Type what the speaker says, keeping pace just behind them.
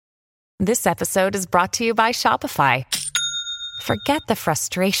This episode is brought to you by Shopify. Forget the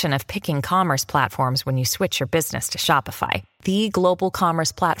frustration of picking commerce platforms when you switch your business to Shopify, the global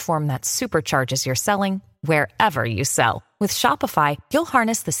commerce platform that supercharges your selling wherever you sell. With Shopify, you'll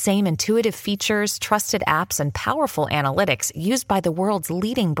harness the same intuitive features, trusted apps, and powerful analytics used by the world's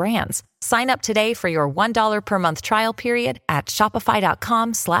leading brands. Sign up today for your $1 per month trial period at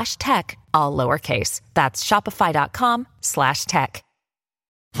shopify.com/tech, all lowercase. That's shopify.com/tech.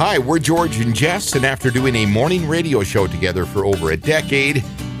 Hi, we're George and Jess, and after doing a morning radio show together for over a decade,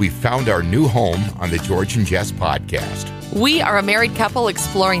 we found our new home on the George and Jess podcast. We are a married couple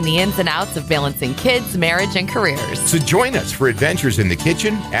exploring the ins and outs of balancing kids, marriage, and careers. So join us for adventures in the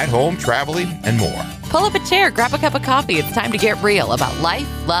kitchen, at home, traveling, and more. Pull up a chair, grab a cup of coffee. It's time to get real about life,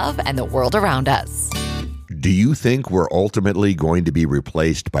 love, and the world around us. Do you think we're ultimately going to be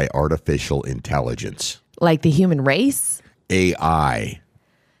replaced by artificial intelligence? Like the human race? AI.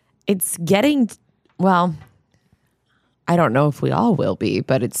 It's getting, well, I don't know if we all will be,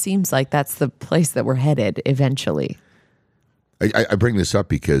 but it seems like that's the place that we're headed eventually. I bring this up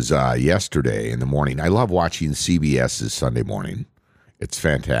because yesterday in the morning, I love watching CBS's Sunday morning. It's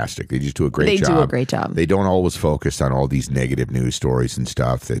fantastic. They just do a great job. They do a great job. They don't always focus on all these negative news stories and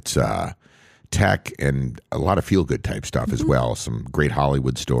stuff. It's tech and a lot of feel-good type stuff as well. Some great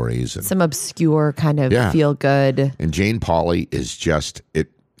Hollywood stories. And, some obscure kind of feel-good. And Jane Pauley is just,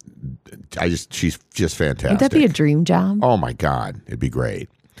 she's just fantastic. Would that be a dream job? Oh, my God. It'd be great.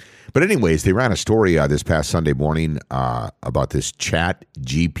 But anyways, they ran a story this past Sunday morning about this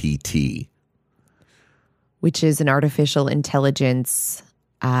ChatGPT. Which is an artificial intelligence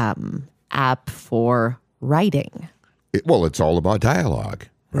app for writing. It's all about dialogue,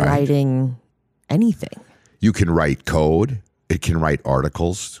 right? Writing anything. You can write code. It can write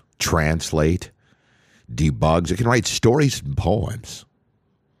articles, translate, debugs. It can write stories and poems.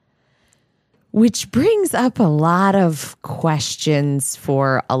 Which brings up a lot of questions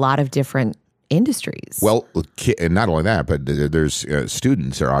for a lot of different industries. Well, and not only that, but there's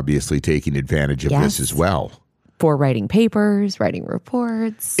students are obviously taking advantage of this as well. For writing papers, writing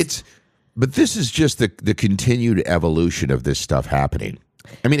reports. But this is just the continued evolution of this stuff happening.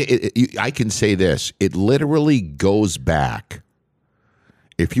 I mean, I can say this. It literally goes back.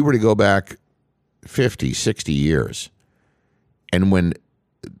 If you were to go back 50, 60 years, and when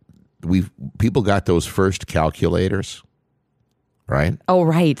people got those first calculators, right? Oh,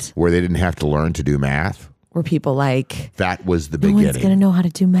 right. Where they didn't have to learn to do math. Where people that was the no beginning. one's going to know how to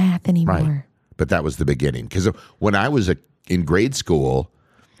do math anymore. Right. But that was the beginning. Because when I was in grade school,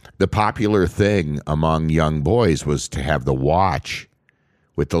 the popular thing among young boys was to have the watch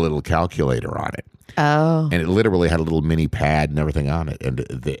with the little calculator on it. Oh. And it literally had a little mini pad and everything on it.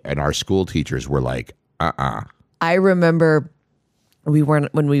 And our school teachers were like, I remember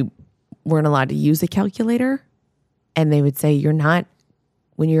when we weren't allowed to use a calculator, and they would say,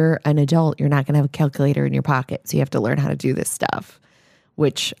 when you're an adult, you're not going to have a calculator in your pocket. So you have to learn how to do this stuff,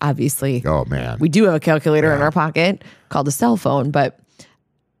 which obviously, oh man, we do have a calculator in our pocket called a cell phone, but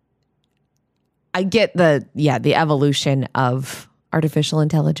I get the evolution of artificial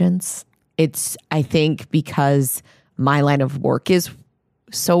intelligence. It's, I think, because my line of work is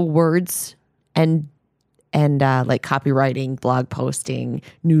so words and like copywriting, blog posting,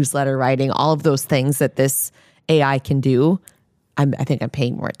 newsletter writing, all of those things that this AI can do. I think I'm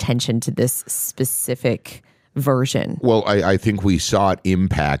paying more attention to this specific version. Well, I think we saw it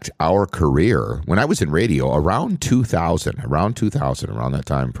impact our career. When I was in radio around 2000, around that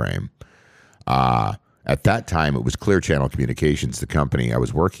time frame, at that time it was Clear Channel Communications, the company I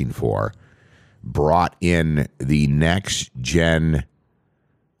was working for, brought in the next gen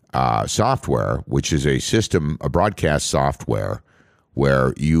software, which is a broadcast software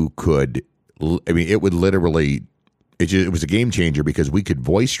where you could, it would literally, it was a game changer because we could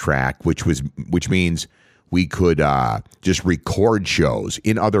voice track, which means we could just record shows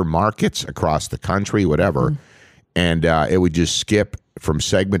in other markets across the country, whatever, and it would just skip from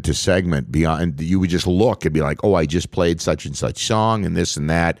segment to segment beyond. You would just look and be like, oh, I just played such and such song and this and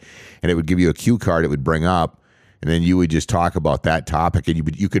that, and it would give you a cue card it would bring up, and then you would just talk about that topic,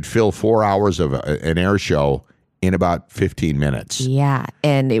 and you could fill 4 hours of an air show in about 15 minutes. Yeah,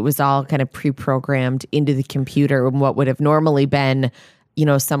 and it was all kind of pre-programmed into the computer, and what would have normally been,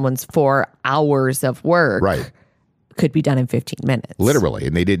 someone's 4 hours of work, right, could be done in 15 minutes. Literally,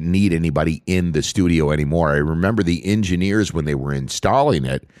 and they didn't need anybody in the studio anymore. I remember the engineers when they were installing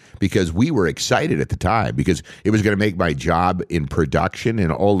it, because we were excited at the time because it was going to make my job in production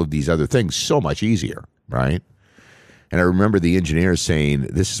and all of these other things so much easier, right? And I remember the engineers saying,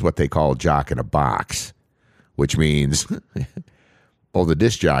 this is what they call jock in a box, which means all the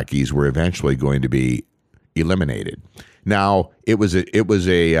disc jockeys were eventually going to be eliminated. Now, it was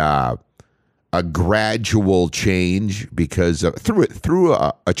a gradual change because of, through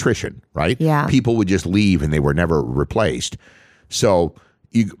attrition, right? Yeah. People would just leave and they were never replaced. So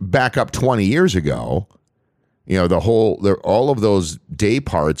you back up 20 years ago, you know, all of those day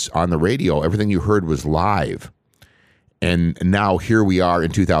parts on the radio, everything you heard was live. And now here we are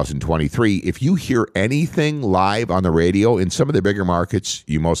in 2023. If you hear anything live on the radio in some of the bigger markets,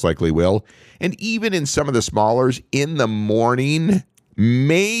 you most likely will. And even in some of the smallers in the morning,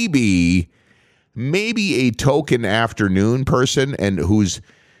 maybe a token afternoon person and who's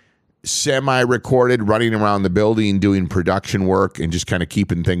semi-recorded running around the building doing production work and just kind of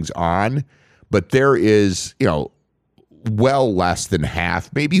keeping things on. But there is, you know, well less than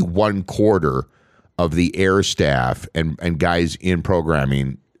half, maybe 1/4 of the air staff and guys in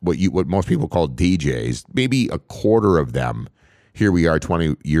programming, what most people call DJs, maybe 1/4 of them. Here we are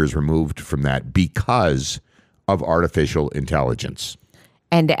 20 years removed from that because of artificial intelligence.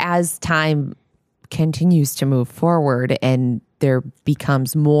 And as time continues to move forward and there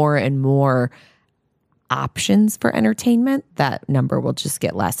becomes more and more options for entertainment, that number will just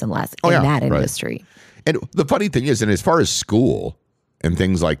get less and less in that industry. And the funny thing is, and as far as school and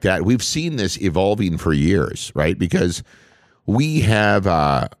things like that, we've seen this evolving for years, right? Because we have,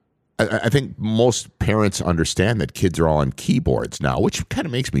 I think most parents understand that kids are all on keyboards now, which kind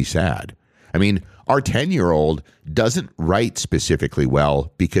of makes me sad. I mean, our 10-year-old doesn't write specifically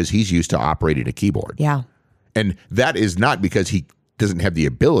well because he's used to operating a keyboard. Yeah. And that is not because he doesn't have the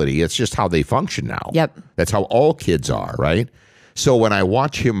ability. It's just how they function now. Yep. That's how all kids are, right? So when I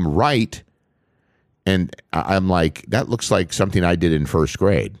watch him write, and I'm like, that looks like something I did in first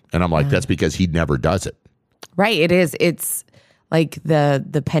grade. And I'm like, that's because he never does it. Right. It is. It's like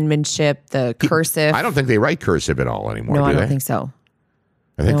the penmanship, the cursive. I don't think they write cursive at all anymore. No, do I don't they? think so.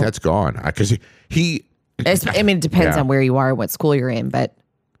 I think that's gone. Because he I mean, it depends on where you are, what school you're in, but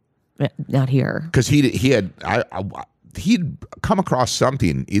not here. Because he'd come across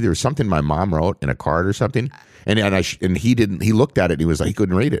something, either something my mom wrote in a card or something, and he didn't. He looked at it and he was like, he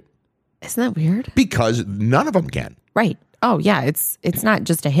couldn't read it. Isn't that weird? Because none of them can. Right. Oh yeah. It's not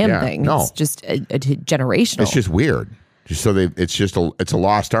just a him thing. No. It's just a generational. It's just weird. It's a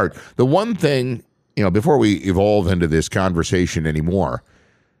lost art. The one thing, you know, before we evolve into this conversation anymore,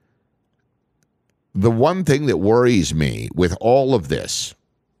 the one thing that worries me with all of this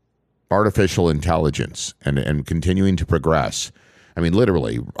artificial intelligence and continuing to progress, I mean,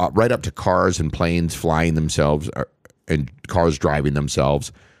 literally, right up to cars and planes flying themselves and cars driving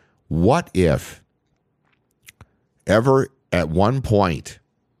themselves. What if ever at one point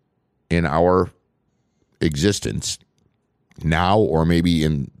in our existence, now or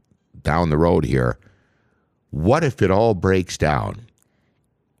maybe down the road here, what if it all breaks down?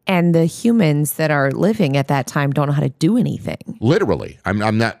 And the humans that are living at that time don't know how to do anything. Literally.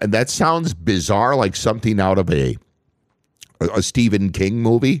 I'm not, that sounds bizarre, like something out of a Stephen King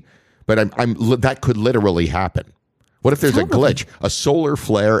movie, but that could literally happen. What if there's a glitch, a solar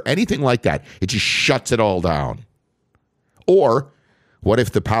flare, anything like that? It just shuts it all down. Or what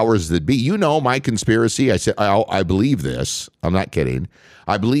if the powers that be, you know, my conspiracy, I believe this. I'm not kidding.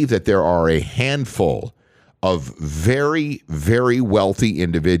 I believe that there are a handful of very, very wealthy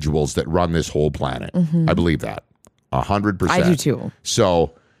individuals that run this whole planet. Mm-hmm. I believe that 100%. I do too.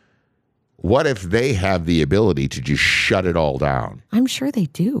 So what if they have the ability to just shut it all down? I'm sure they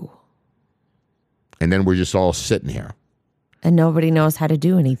do. And then we're just all sitting here. And nobody knows how to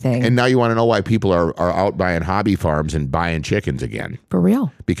do anything. And now you want to know why people are out buying hobby farms and buying chickens again. For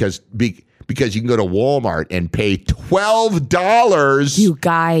real. Because you can go to Walmart and pay $12. You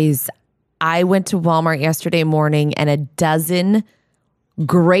guys, I went to Walmart yesterday morning and a dozen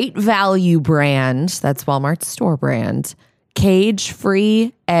Great Value brand, that's Walmart's store brand,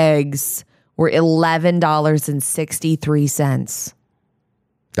 cage-free eggs were $11.63.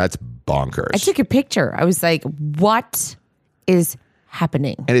 That's bonkers. I took a picture. I was like, what is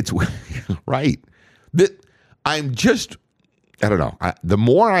happening? And it's right. I don't know. The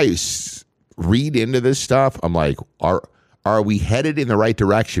more I read into this stuff, I'm like, are we headed in the right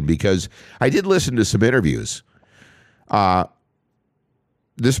direction? Because I did listen to some interviews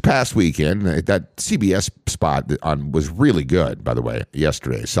this past weekend. That CBS spot was really good, by the way,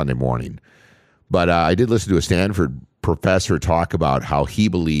 yesterday, Sunday morning. But I did listen to a Stanford professor talk about how he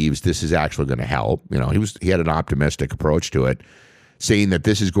believes this is actually going to help. You know, he had an optimistic approach to it, saying that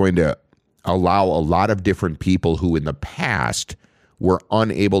this is going to allow a lot of different people who in the past were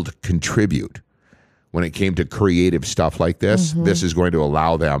unable to contribute when it came to creative stuff like this. Mm-hmm. This is going to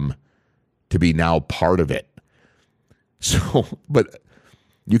allow them to be now part of it. So, but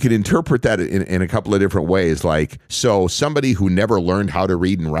you can interpret that in a couple of different ways. Like, so somebody who never learned how to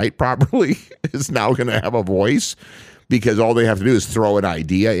read and write properly is now going to have a voice because all they have to do is throw an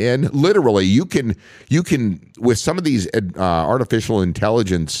idea in. Literally, you can with some of these artificial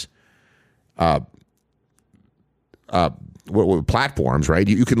intelligence platforms, right?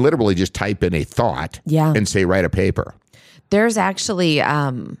 You can literally just type in a thought and say, write a paper. There's actually,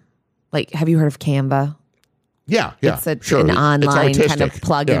 like, have you heard of Canva? Yeah. It's an online kind of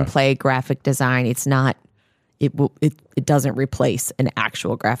plug and play graphic design. It's not, it doesn't replace an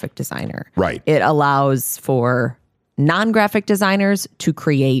actual graphic designer. Right. It allows for non-graphic designers to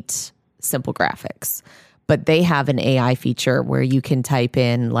create simple graphics. But they have an AI feature where you can type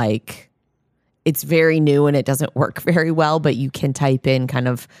in, like, it's very new and it doesn't work very well, but you can type in kind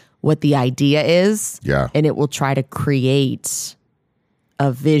of what the idea is. Yeah. And it will try to create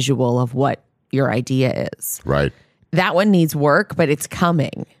a visual of what your idea is. Right. That one needs work, but it's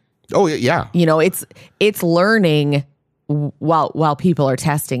coming. Oh, yeah. You know, it's learning while people are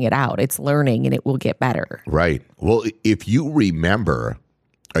testing it out. It's learning and it will get better. Right. Well, if you remember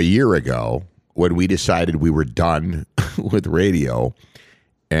a year ago when we decided we were done with radio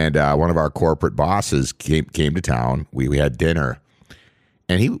and one of our corporate bosses came to town, we had dinner.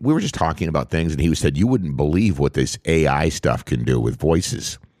 And we were just talking about things, and he said, you wouldn't believe what this AI stuff can do with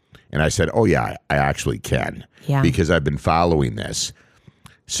voices. And I said, oh, yeah, I actually can. Yeah. Because I've been following this.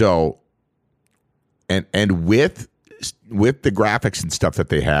 So, and with the graphics and stuff that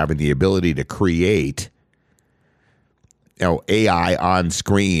they have and the ability to create, AI on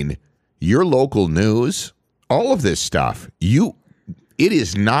screen, your local news, all of this stuff, it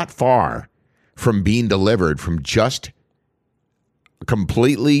is not far from being delivered from just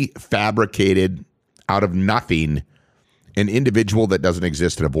completely fabricated out of nothing, an individual that doesn't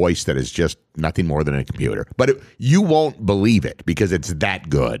exist and a voice that is just nothing more than a computer. But you won't believe it because it's that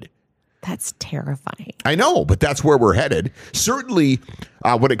good. That's terrifying. I know, but that's where we're headed. Certainly,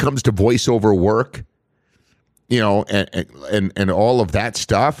 when it comes to voiceover work, and all of that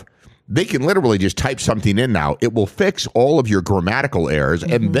stuff, they can literally just type something in now. It will fix all of your grammatical errors,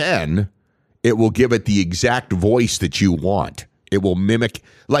 and then it will give it the exact voice that you want. It will mimic,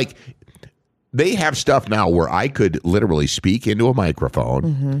 like, they have stuff now where I could literally speak into a microphone.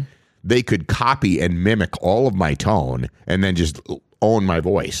 Mm-hmm. They could copy and mimic all of my tone and then just own my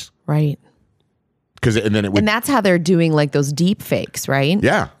voice. Right. And that's how they're doing, like, those deep fakes, right?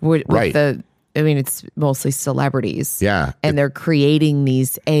 Yeah. With right. It's mostly celebrities. Yeah. And they're creating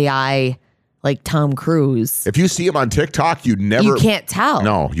these AI, like Tom Cruise. If you see him on TikTok, you can't tell.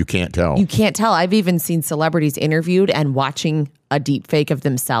 No, you can't tell. You can't tell. I've even seen celebrities interviewed and watching a deep fake of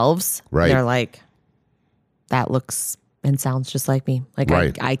themselves. Right. They're like, that looks and sounds just like me. Like,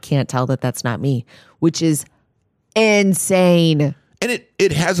 right. I can't tell that that's not me, which is insane. And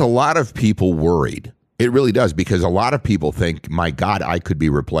it has a lot of people worried. It really does, because a lot of people think, my God, I could be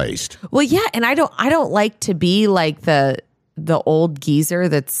replaced. Well, yeah, and I don't like to be like the old geezer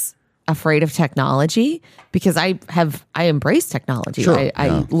that's afraid of technology, because I embrace technology. Sure,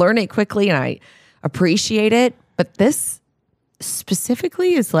 I learn it quickly and I appreciate it. But this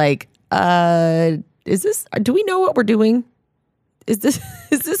specifically is like, do we know what we're doing? Is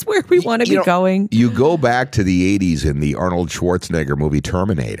this where we want to be going? You go back to the 80s in the Arnold Schwarzenegger movie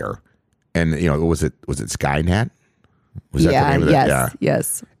Terminator, and was it Skynet? Was that the name of that? Yeah.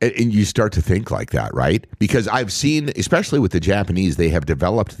 Yes. And you start to think like that, right? Because I've seen, especially with the Japanese, they have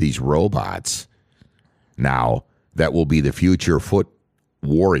developed these robots now that will be the future foot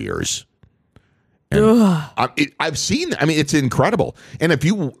warriors. And I've seen, it's incredible. And if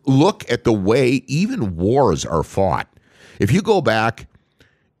you look at the way even wars are fought, if you go back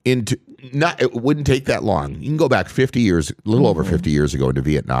it wouldn't take that long. You can go back 50 years, a little over 50 years ago into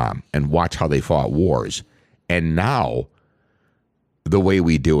Vietnam and watch how they fought wars. And now the way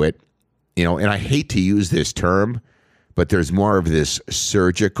we do it, and I hate to use this term, but there's more of this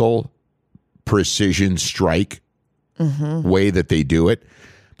surgical precision strike way that they do it.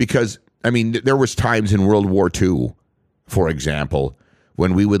 Because, there was times in World War II, for example,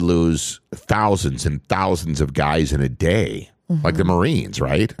 when we would lose thousands and thousands of guys in a day. Like the Marines,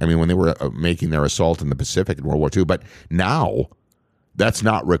 right? When they were making their assault in the Pacific in World War II. But now that's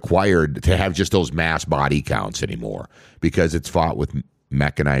not required to have just those mass body counts anymore, because it's fought with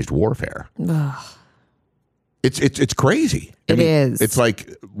mechanized warfare. It's crazy. It is. It's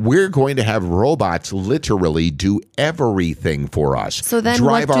like we're going to have robots literally do everything for us. So then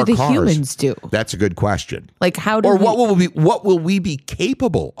drive what do our cars. Humans do? That's a good question. Like, how do what will we be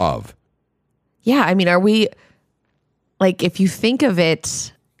capable of? Yeah, are we... Like, if you think of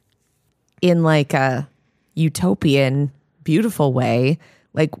it in like a utopian, beautiful way,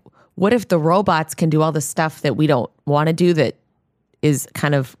 Like, what if the robots can do all the stuff that we don't want to do that is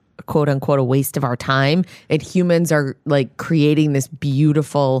kind of quote unquote a waste of our time, and humans are like creating this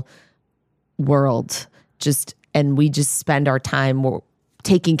beautiful world and we just spend our time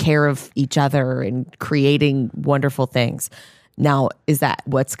taking care of each other and creating wonderful things. Now, is that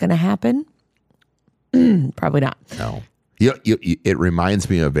what's going to happen? Probably not. No. It reminds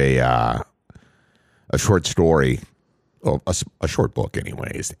me of a short story, a short book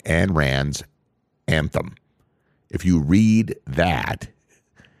anyways, Ayn Rand's Anthem. If you read that,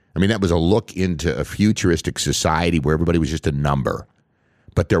 I mean, that was a look into a futuristic society where everybody was just a number,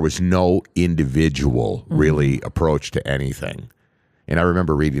 but there was no individual really approach to anything. And I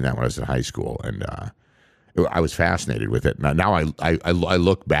remember reading that when I was in high school, and I was fascinated with it. Now I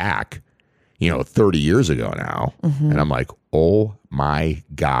look back, 30 years ago now, and I'm like, oh my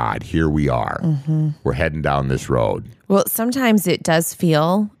God, here we are. We're heading down this road. Well, sometimes it does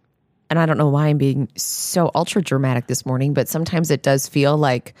feel, and I don't know why I'm being so ultra dramatic this morning, but sometimes it does feel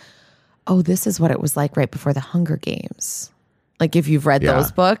like, oh, this is what it was like right before the Hunger Games. Like if you've read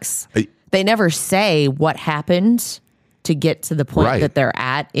those books, they never say what happened to get to the point that they're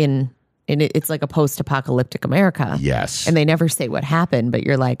at it's like a post-apocalyptic America. Yes. And they never say what happened, but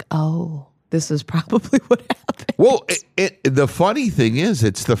you're like, oh, this is probably what happened. Well, the funny thing is,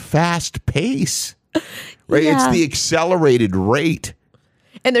 it's the fast pace, right? Yeah. It's the accelerated rate.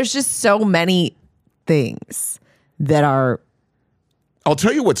 And there's just so many things that are I'll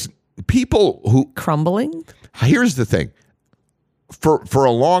tell you what's people who crumbling. Here's the thing. For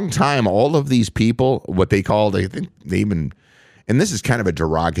a long time, all of these people, what they called, I think they even, and this is kind of a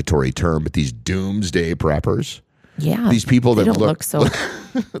derogatory term, but these doomsday preppers. Yeah. These people that don't look so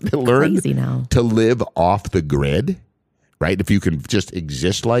they learn crazy now to live off the grid, right? If you can just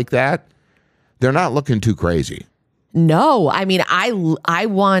exist like that, they're not looking too crazy. No, I mean, I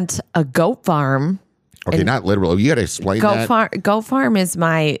want a goat farm. Okay, not literal. You got to explain that. Goat farm is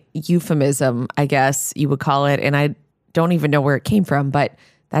my euphemism, I guess you would call it. And I don't even know where it came from, but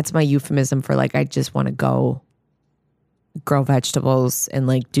that's my euphemism for like, I just want to go grow vegetables and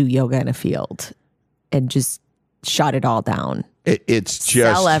like do yoga in a field and just shut it all down. It's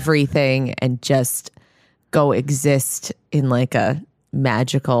just sell everything and just go exist in like a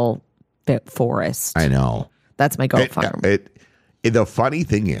magical forest. I know. That's my goat farm. The funny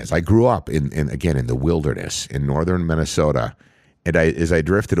thing is, I grew up in the wilderness in northern Minnesota, and as I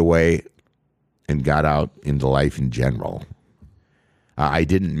drifted away and got out into life in general, I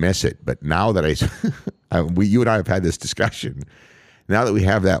didn't miss it. But now that you and I have had this discussion, now that we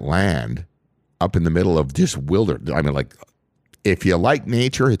have that land up in the middle of just wilderness, I mean, like, if you like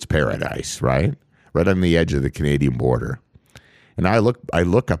nature, it's paradise, right? Right on the edge of the Canadian border. And I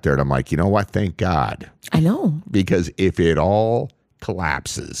look up there and I'm like, you know what? Thank God. I know. Because if it all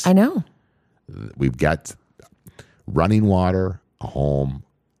collapses, I know. We've got running water, a home,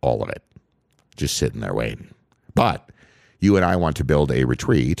 all of it, just sitting there waiting. But you and I want to build a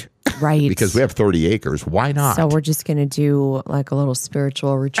retreat. Right. Because we have 30 acres. Why not? So we're just going to do like a little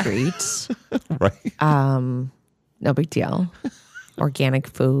spiritual retreat. Right. No big deal. Organic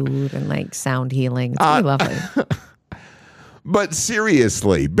food and like sound healing. It's really lovely. But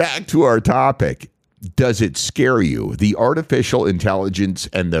seriously, back to our topic. Does it scare you? The artificial intelligence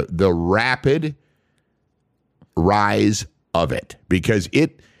and the rapid rise of it. Because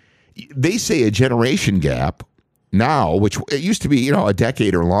they say a generation gap now, which it used to be, a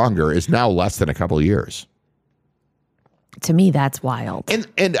decade or longer, is now less than a couple of years. To me, that's wild.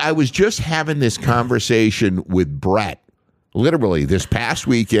 And I was just having this conversation with Brett, literally this past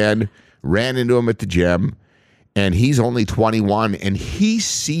weekend, ran into him at the gym. And he's only 21, and he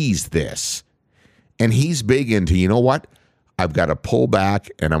sees this, and he's big into, you know what? I've got to pull back,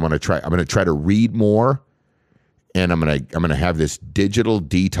 and I'm going to try to read more, and I'm going to have this digital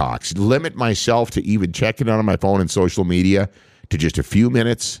detox, limit myself to even checking it on my phone and social media to just a few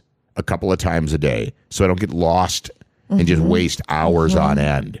minutes, a couple of times a day, so I don't get lost and just waste hours on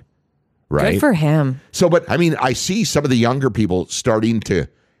end. Right? Good for him. So, but I mean, I see some of the younger people starting to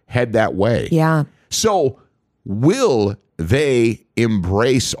head that way. Yeah. So, will they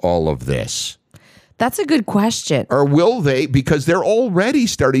embrace all of this? That's a good question. Or will they, because they're already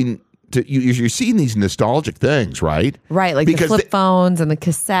starting to, you're seeing these nostalgic things, right? Right, like because the flip phones and the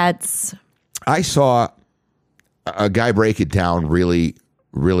cassettes. I saw a guy break it down really,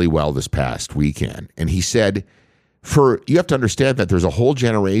 really well this past weekend. And he said, you have to understand that there's a whole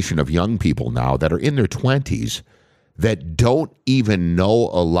generation of young people now that are in their 20s that don't even know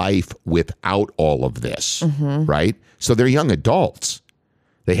a life without all of this, right? So they're young adults.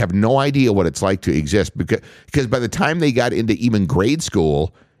 They have no idea what it's like to exist because by the time they got into even grade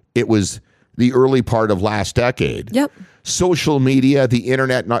school, it was the early part of last decade. Yep. Social media, the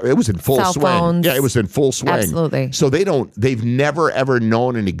internet, it was in full Cell swing. phones. Yeah, it was in full swing. Absolutely. So they've never ever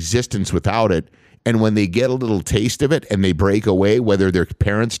known an existence without it. And when they get a little taste of it and they break away, whether their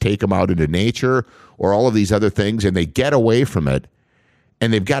parents take them out into nature or all of these other things, and they get away from it,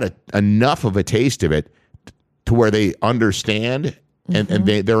 and they've got enough of a taste of it to where they understand and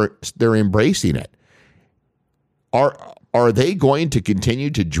they're embracing it. Are they going to continue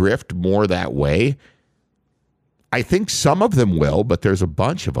to drift more that way? I think some of them will, but there's a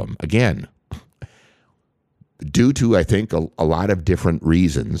bunch of them, again, due to, I think, a lot of different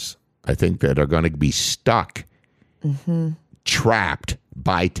reasons, I think that are going to be stuck, trapped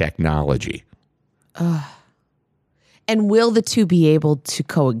by technology. And will the two be able to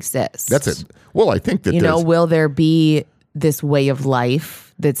coexist? That's it. Well, I think that will there be this way of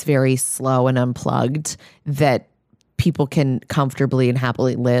life that's very slow and unplugged that people can comfortably and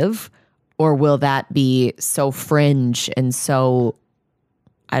happily live? Or will that be so fringe and so...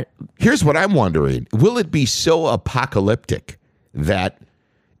 Here's what I'm wondering. Will it be so apocalyptic that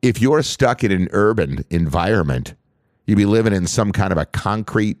if you're stuck in an urban environment, you'd be living in some kind of a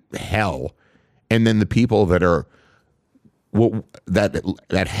concrete hell, and then the people that are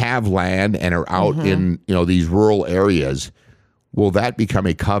that have land and are out in these rural areas, will that become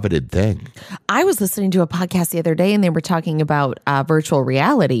a coveted thing? I was listening to a podcast the other day, and they were talking about virtual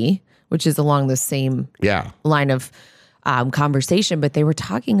reality, which is along the same line of conversation, but they were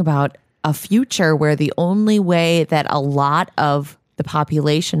talking about a future where the only way that a lot of the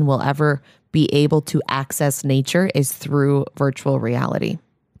population will ever be able to access nature is through virtual reality.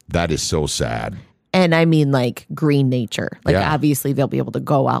 That is so sad. And I mean like green nature. Obviously they'll be able to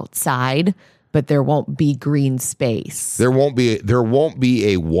go outside, but there won't be green space. There won't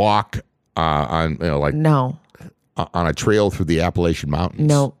be a walk on on a trail through the Appalachian Mountains.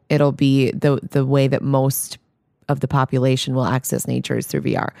 No, it'll be the way that most of the population will access nature is through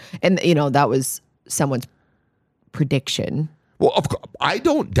VR. And that was someone's prediction. Well, of course, I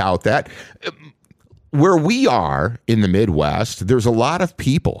don't doubt that. Where we are in the Midwest, there's a lot of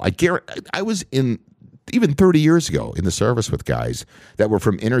people. I was in even 30 years ago in the service with guys that were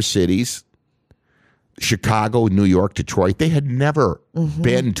from inner cities, Chicago, New York, Detroit. They had never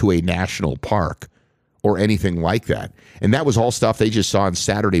been to a national park or anything like that. And that was all stuff they just saw on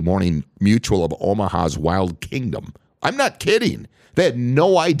Saturday Morning Mutual of Omaha's Wild Kingdom. I'm not kidding. They had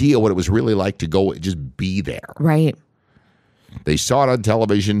no idea what it was really like to go and just be there. Right. They saw it on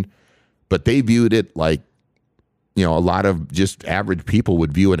television, but they viewed it like, a lot of just average people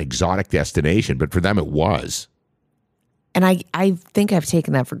would view an exotic destination, but for them it was. And I think I've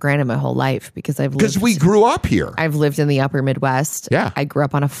taken that for granted my whole life because we grew up here. I've lived in the upper Midwest. Yeah. I grew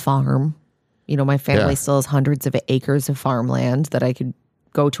up on a farm. My family still has hundreds of acres of farmland that I could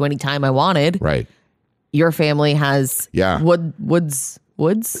go to anytime I wanted. Right. Your family has woods.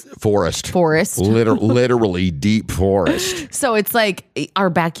 Forest. Literally deep forest. So it's like our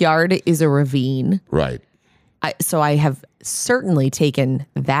backyard is a ravine. Right. So I have certainly taken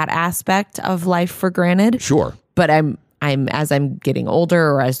that aspect of life for granted. Sure. But I'm as I'm getting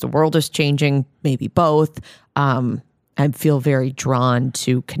older or as the world is changing, maybe both, I feel very drawn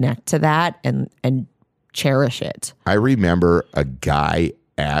to connect to that and cherish it. I remember a guy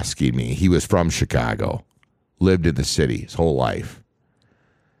asking me, he was from Chicago, lived in the city his whole life.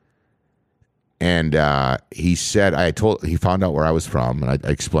 And he said, he found out where I was from, and I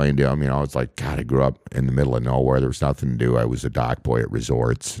explained to him, it's like, God, I grew up in the middle of nowhere. There was nothing to do. I was a dock boy at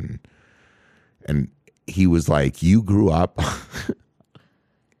resorts. And he was like, you grew up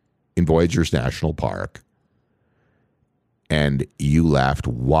in Voyageurs National Park, and you laughed.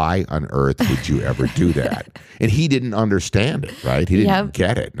 Why on earth would you ever do that? And he didn't understand it, right? He didn't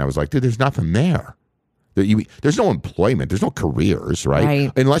get it. And I was like, dude, there's nothing there. There's no employment. There's no careers,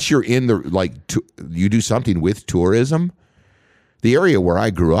 right? Unless you're in you do something with tourism. The area where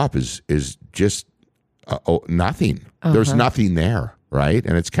I grew up is just nothing. There's nothing there, right?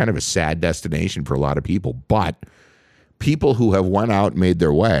 And it's kind of a sad destination for a lot of people. But people who have went out and made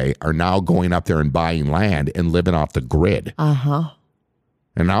their way are now going up there and buying land and living off the grid. And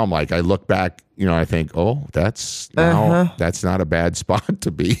now I'm like, I look back, I think, oh, that's not a bad spot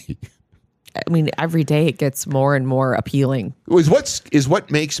to be. I mean, every day it gets more and more appealing.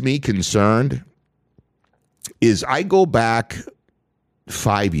 What makes me concerned is I go back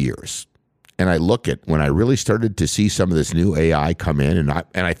 5 years and I look at when I really started to see some of this new AI come in, and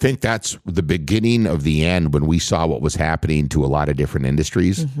I think that's the beginning of the end when we saw what was happening to a lot of different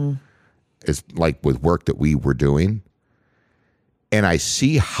industries. It's like with work that we were doing. and I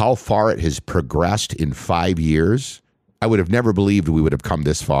see how far it has progressed in 5 years, I would have never believed we would have come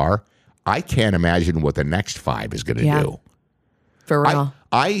this far. I can't imagine what the next 5 is going to do. For real.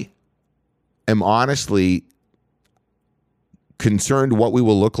 I am honestly concerned what we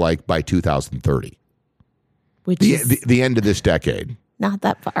will look like by 2030. Which is The end of this decade. not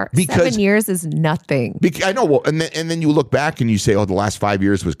that far. Because- 7 years is nothing. I know. Well, and then you look back and you say, oh, the last 5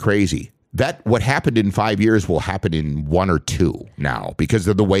 years was crazy. That what happened in 5 years will happen in 1 or 2 now because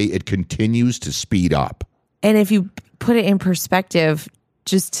of the way it continues to speed up. And if you put it in perspective,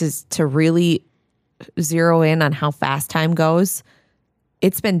 just to really zero in on how fast time goes,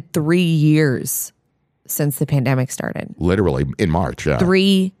 it's been 3 years since the pandemic started. Literally in March. Yeah.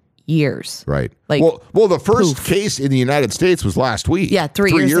 3 years. Right. Like, well, the first poof. case in the United States was last week. Yeah,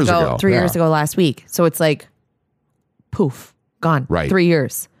 3 years ago. 3 Yeah. years ago last week. So it's like, poof, gone. Right. 3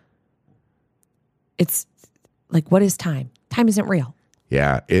 years. It's like, what is time? Time isn't real.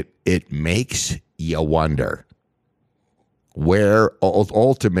 Yeah. It makes you wonder where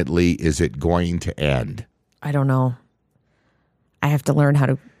ultimately is it going to end? I don't know. I have to learn how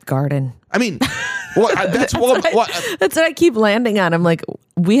to garden. I mean, that's That's what I keep landing on. I'm like,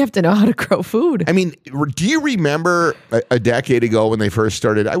 we have to know how to grow food. I mean, do you remember a decade ago when they first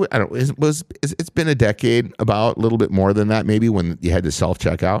started? I don't. It's been a decade, about a little bit more than that, maybe, when you had to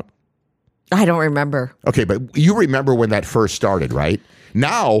self-checkout. I don't remember. Okay, but you remember when that first started, right?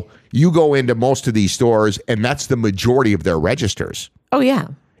 Now you go into most of these stores, and that's the majority of their registers. Oh, yeah.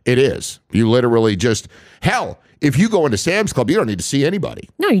 It is. You literally just hell. If you go into Sam's Club, you don't need to see anybody.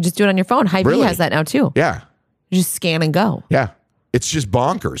 No, you just do it on your phone. Hy-Vee Really? has that now, too. Yeah, You just scan and go, yeah. It's just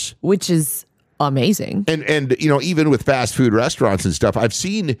bonkers. which is amazing. And you know, even with fast food restaurants and stuff, I've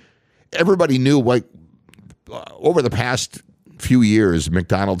seen everybody knew, like, over the past few years,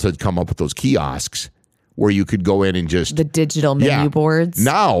 McDonald's had come up with those kiosks where you could go in and just The digital menu boards.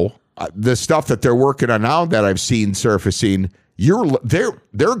 Now, the stuff that they're working on now that I've seen surfacing, they're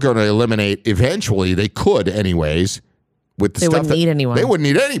going to eliminate eventually. They could, anyways. With the They stuff wouldn't need anyone. They wouldn't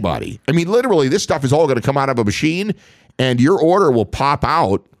need anybody. I mean, literally, this stuff is all going to come out of a machine, and your order will pop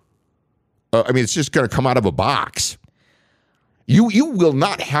out. I mean, it's just going to come out of a box. You will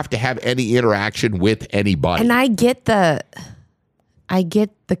not have to have any interaction with anybody. And I get the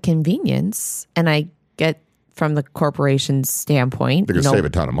convenience, and I get from the corporation's standpoint, They're gonna save a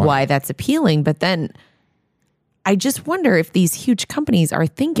ton of money. why that's appealing. But then I just wonder if these huge companies are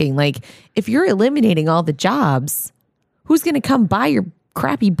thinking, like, if you're eliminating all the jobs, who's going to come buy your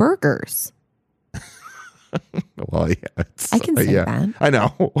crappy burgers? Well, yeah, I can say that. I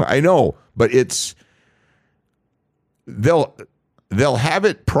know, but they'll have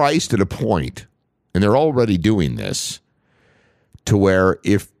it priced at a point, and they're already doing this, to where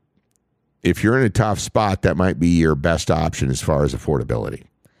if you're in a tough spot, that might be your best option as far as affordability.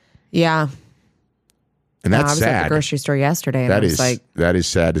 Yeah. And that's I was sad. at the grocery store yesterday, and I was like, that is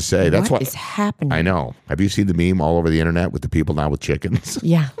sad to say. That's what what is happening? I know. Have you seen the meme all over the internet with the people now with chickens?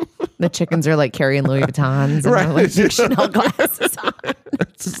 Yeah. The chickens are like carrying Louis Vuittons and Right. they're like big Chanel glasses on.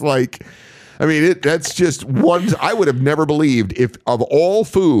 It's just like, I mean, that's just one. I would have never believed, if of all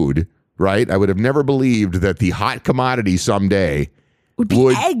food, right? I would have never believed that the hot commodity someday Would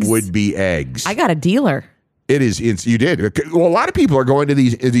be eggs. would be eggs. I got a dealer. It is. You did. Well, a lot of people are going to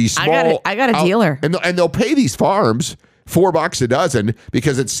these small. I got a dealer, and they'll pay these farms $4 a dozen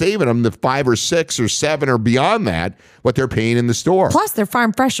because it's saving them the 5 or 6 or 7 or beyond that what they're paying in the store. Plus, they're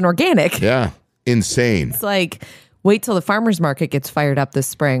farm fresh and organic. Yeah, insane. It's like, wait till the farmer's market gets fired up this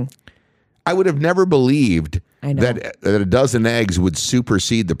spring. I would have never believed I know. that a dozen eggs would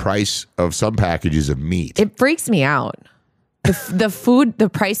supersede the price of some packages of meat. It freaks me out. The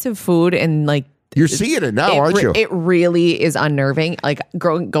price of food, and like, You're seeing it now, aren't you? It really is unnerving. Like,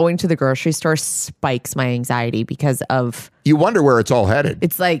 going to the grocery store spikes my anxiety because of, You wonder where it's all headed.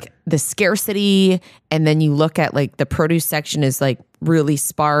 it's like the scarcity, and then you look at like the produce section is like really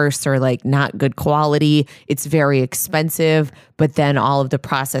sparse or like not good quality. It's very expensive, but then all of the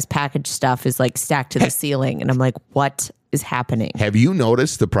processed packaged stuff is like stacked to the ceiling, and I'm like, what is happening? Have you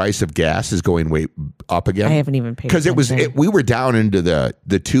noticed the price of gas is going way up again? I haven't even paid because attention. we were down into the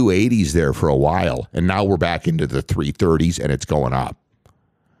 280s there for a while, and now we're back into the 330s, and it's going up.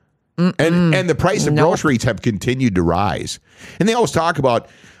 And the price of groceries have continued to rise. And they always talk about,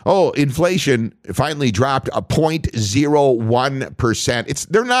 inflation finally dropped a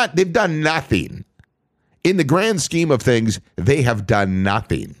 0.01%. They've done nothing. In the grand scheme of things, they have done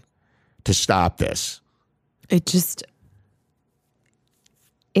nothing to stop this. It just,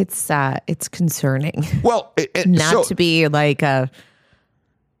 it's concerning. Well, Not to be like a,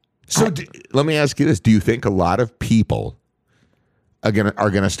 let me ask you this. Do you think a lot of people are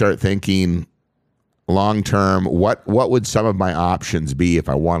gonna start thinking long term. What would some of my options be if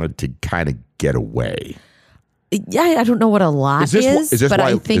I wanted to kind of get away? Yeah, I don't know what a lot is, but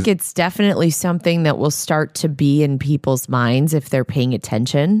why, I think it's definitely something that will start to be in people's minds if they're paying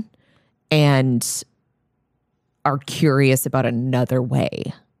attention and are curious about another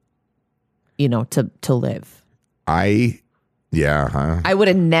way, to live. I would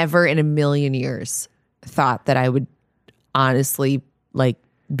have never in a million years thought that I would honestly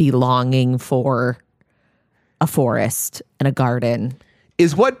be longing for a forest and a garden.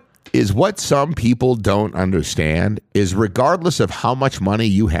 Is what some people don't understand is regardless of how much money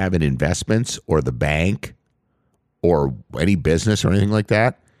you have in investments or the bank or any business or anything like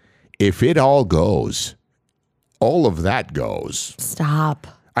that, if it all goes, all of that goes. Stop.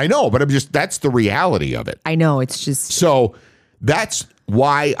 I know, but that's the reality of it. I know, it's just... So that's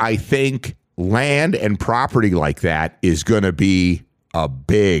why I think land and property like that is going to be a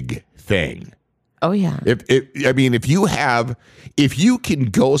big thing. Oh yeah. If you can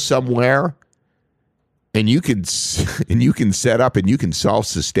go somewhere and you can set up and you can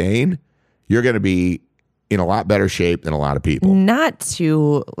self-sustain, you're going to be in a lot better shape than a lot of people. Not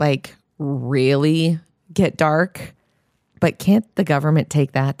to really get dark, but can't the government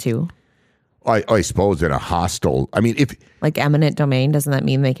take that too? I suppose in a hostile. If eminent domain, doesn't that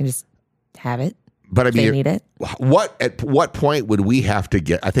mean they can just have it? But they need it. At what point would we have to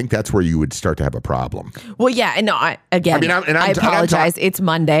get? I think that's where you would start to have a problem. Well, yeah, no. I apologize. It's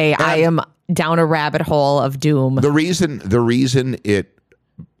Monday. I am down a rabbit hole of doom. The reason it,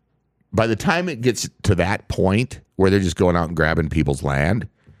 by the time it gets to that point where they're just going out and grabbing people's land,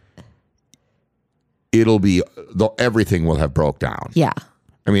 everything will have broke down. Yeah.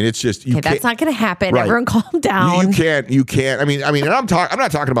 It's just that's not going to happen. Right. Everyone, calm down. You can't. And I'm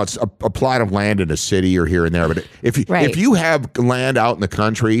not talking about a plot of land in a city or here and there. But if you have land out in the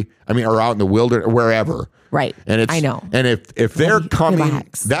country, or out in the wilderness, wherever, right? And I know. And if they're coming,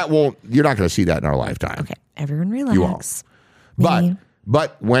 relax. that won't. You're not going to see that in our lifetime. Okay, everyone, relax. You won't.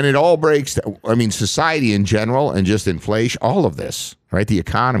 But when it all breaks, society in general and just inflation, all of this, right? The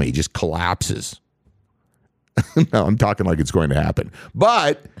economy just collapses. No, I'm talking like it's going to happen.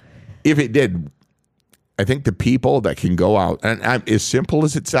 But if it did, I think the people that can go out, and as simple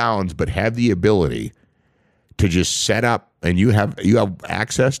as it sounds, but have the ability to just set up, and you have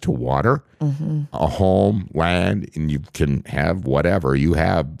access to water, a home, land, and you can have whatever. You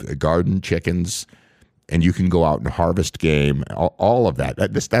have a garden, chickens, and you can go out and harvest game, all of that.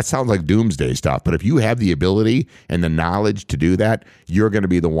 That sounds like doomsday stuff. But if you have the ability and the knowledge to do that, you're going to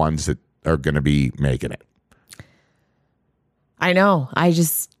be the ones that are going to be making it. I know.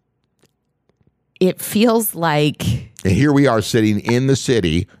 It feels like... And here we are sitting in the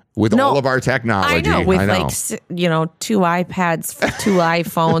city with all of our technology. I know, with 2 iPads, 2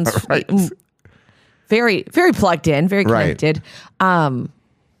 iPhones. Right. Very, very plugged in, very connected. Right.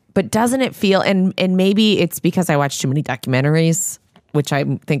 But doesn't it feel... And maybe it's because I watch too many documentaries, which I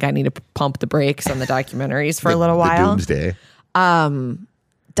think I need to pump the brakes on the documentaries for a little while. The doomsday.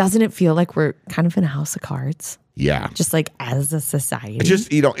 Doesn't it feel like we're kind of in a house of cards? Yeah. Just as a society. It's just,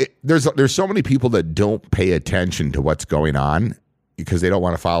 there's so many people that don't pay attention to what's going on because they don't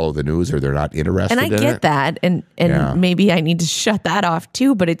want to follow the news or they're not interested in it. And I get that. And maybe I need to shut that off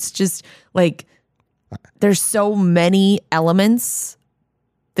too. But it's just there's so many elements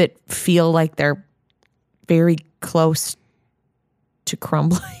that feel like they're very close to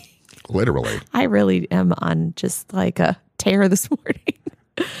crumbling. Literally. I really am on just a tear this morning.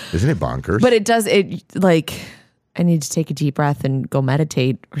 Isn't it bonkers? But I need to take a deep breath and go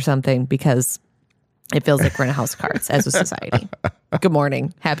meditate or something because it feels like we're in a house of cards as a society. Good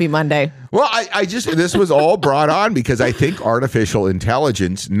morning. Happy Monday. Well, this was all brought on because I think artificial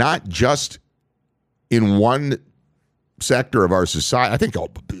intelligence, not just in one sector of our society, I think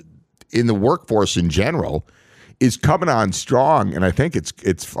in the workforce in general, is coming on strong. And I think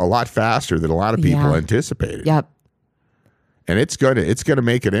it's a lot faster than a lot of people anticipated. Yep. And it's going to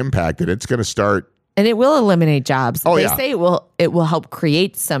make an impact, and it's going to start. And it will eliminate jobs. Oh, they say it will help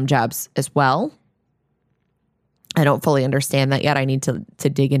create some jobs as well. I don't fully understand that yet. I need to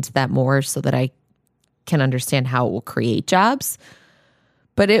dig into that more so that I can understand how it will create jobs.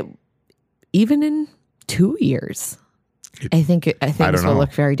 But even in 2 years, I think this will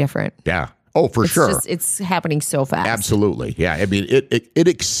look very different. Yeah. Oh, for sure. It's happening so fast. Absolutely. Yeah. It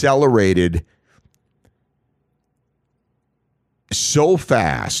accelerated so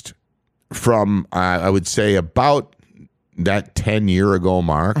fast from, I would say, about that 10-year ago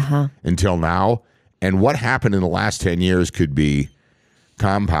mark until now. And what happened in the last 10 years could be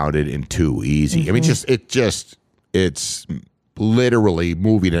compounded in too easy. I mean, it's literally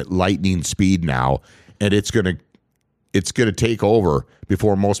moving at lightning speed now, and it's gonna take over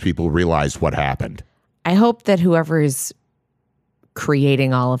before most people realize what happened. I hope that whoever is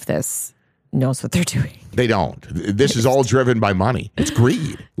creating all of this knows what they're doing. They don't. This is all driven by money. It's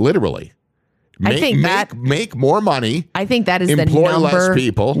greed, literally. Make more money. I think that is the less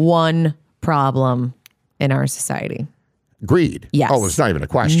people. one problem in our society. Greed. Yes. Oh, it's not even a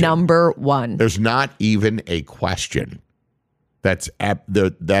question. Number one. There's not even a question. That's a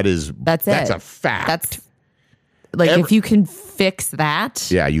fact. That's like if you can fix that.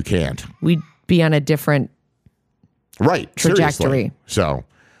 Yeah, you can't. We'd be on a different trajectory. Seriously. So,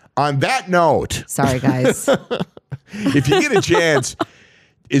 on that note, sorry guys. If you get a chance,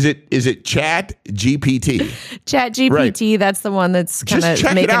 is it ChatGPT? ChatGPT, that's the one that's kind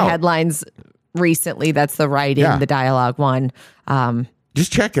of making headlines recently. That's the writing, the dialogue one.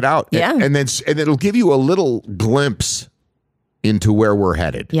 Just check it out. Yeah. And it'll give you a little glimpse into where we're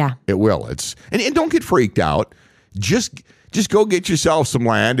headed. Yeah. It will. And don't get freaked out. Just go get yourself some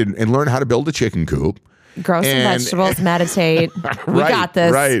land and learn how to build a chicken coop. Grow some vegetables, meditate. We got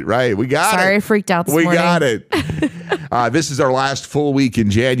this. Right. We got it. Sorry I freaked out this morning. We got it. This is our last full week in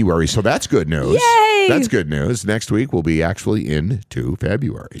January, so that's good news. Yay! That's good news. Next week we'll be actually into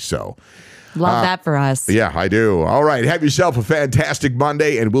February. So love that for us. Yeah, I do. All right. Have yourself a fantastic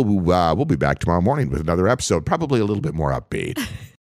Monday, and we'll be back tomorrow morning with another episode, probably a little bit more upbeat.